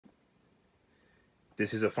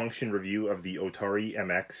This is a function review of the Otari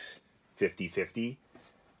MX 5050.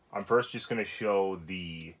 I'm first just going to show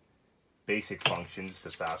the basic functions, the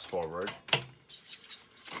fast forward,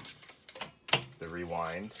 the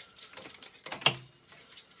rewind,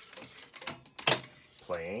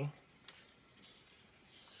 playing,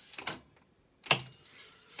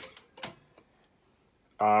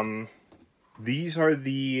 these are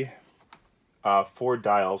the 4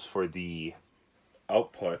 dials for the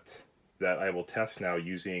output that I will test now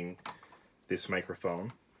using this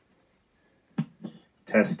microphone.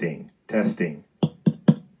 Testing, testing. And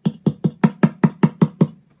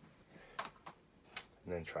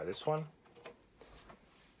then try this one.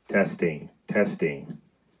 Testing, testing.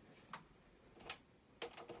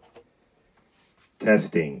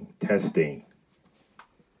 Testing, testing.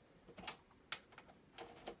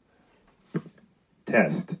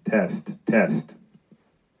 Test, test, test.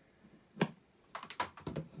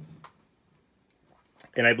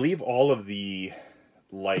 And I believe all of the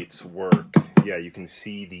lights work. Yeah, you can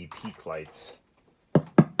see the peak lights.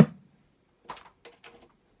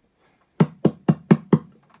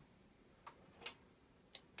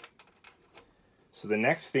 So the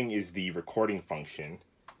next thing is the recording function,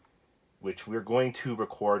 which we're going to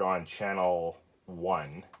record on channel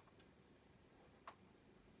 1.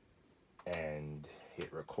 And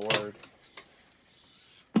hit record.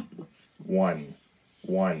 1,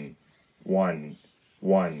 1, 1,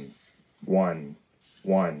 1, 1,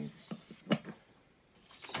 1.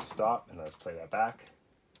 Stop, and let's play that back.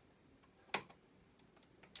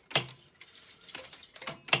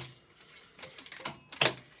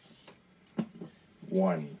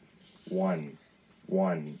 One, one,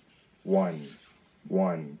 one, one,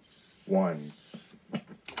 one, one.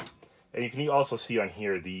 And you can also see on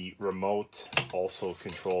here the remote also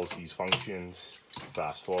controls these functions.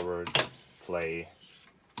 Fast forward, play.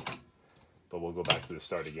 But we'll go back to the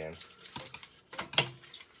start again.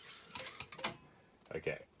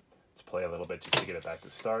 Okay, let's play a little bit just to get it back to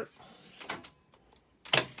start.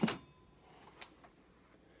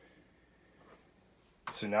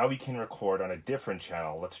 So now we can record on a different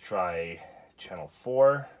channel. Let's try channel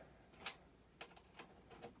 4.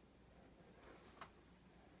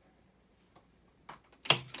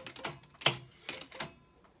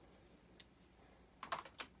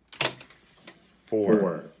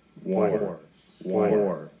 Four,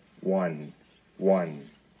 one, one.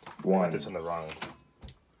 I got this in the wrong.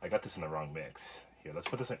 I got this in the wrong mix. Here, let's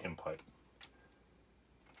put this in input.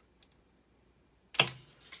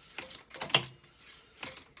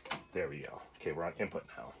 There we go. Okay, we're on input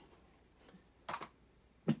now.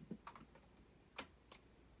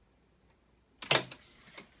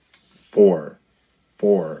 Four,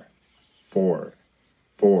 four, four,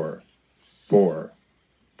 four, four,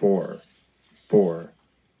 four, four,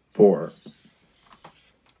 four.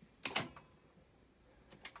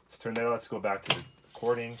 Let's turn that on. Let's go back to the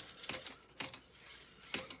recording.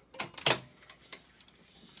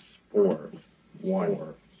 4,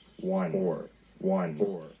 1, 1, 4, 1,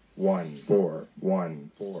 4, 1, 4,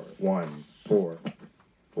 1, 4, 1, 4,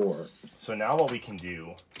 4. So now what we can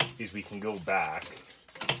do is we can go back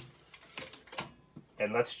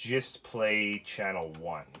and let's just play channel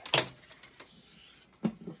 1.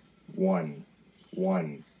 1,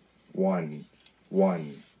 1, 1,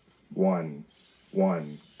 1, 1,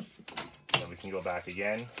 1. Then we can go back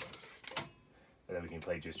again, and then we can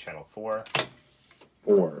play just channel 4.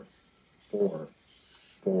 4, 4,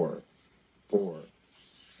 4, 4,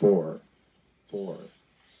 4, 4,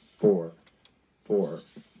 4, 4.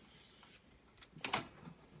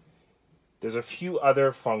 There's a few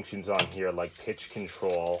other functions on here, like pitch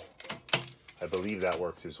control. I believe that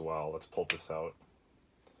works as well. Let's pull this out.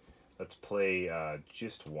 Let's play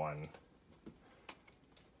just 1.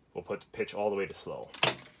 We'll put pitch all the way to slow.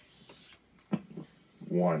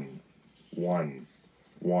 1, 1,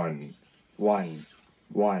 1, 1,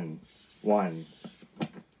 1, 1.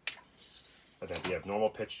 And then we have normal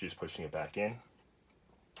pitch, just pushing it back in.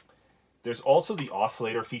 There's also the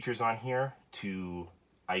oscillator features on here to,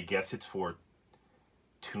 I guess it's for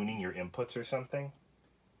tuning your inputs or something.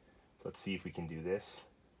 Let's see if we can do this.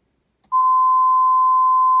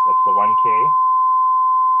 That's the 1K.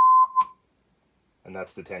 And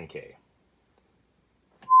that's the 10K.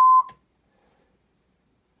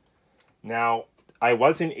 Now, I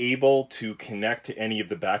wasn't able to connect to any of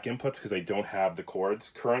the back inputs because I don't have the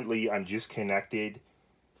cords. Currently, I'm just connected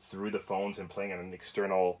through the phones and playing on an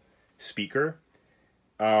external speaker.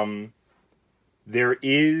 There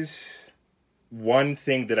is one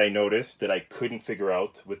thing that I noticed that I couldn't figure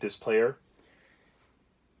out with this player.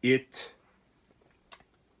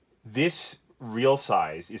 This reel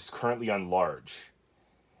size is currently on large.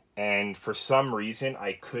 and for some reason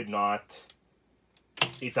I could not,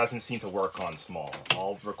 it doesn't seem to work on small.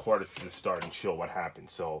 I'll record it to the start and show what happened.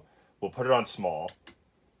 So we'll put it on small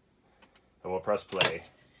and we'll press play,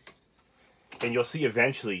 and you'll see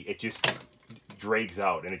eventually it just drags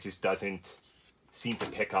out and it just doesn't seem to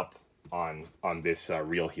pick up on this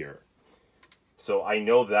reel here. So I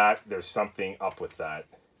know that there's something up with that.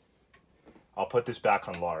 I'll put this back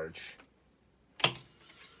on large.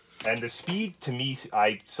 And the speed, to me,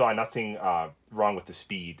 I saw nothing wrong with the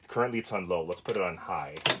speed. Currently it's on low. Let's put it on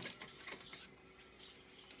high.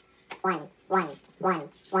 1, 1, 1,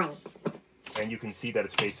 1. And you can see that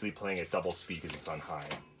it's basically playing at double speed because it's on high.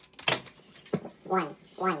 1,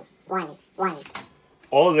 1, 1, 1.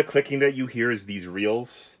 All of the clicking that you hear is these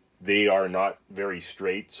reels. They are not very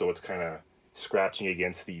straight, so it's kind of scratching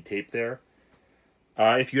against the tape there.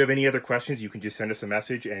 If you have any other questions, you can just send us a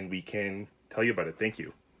message and we can tell you about it. Thank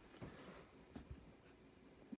you.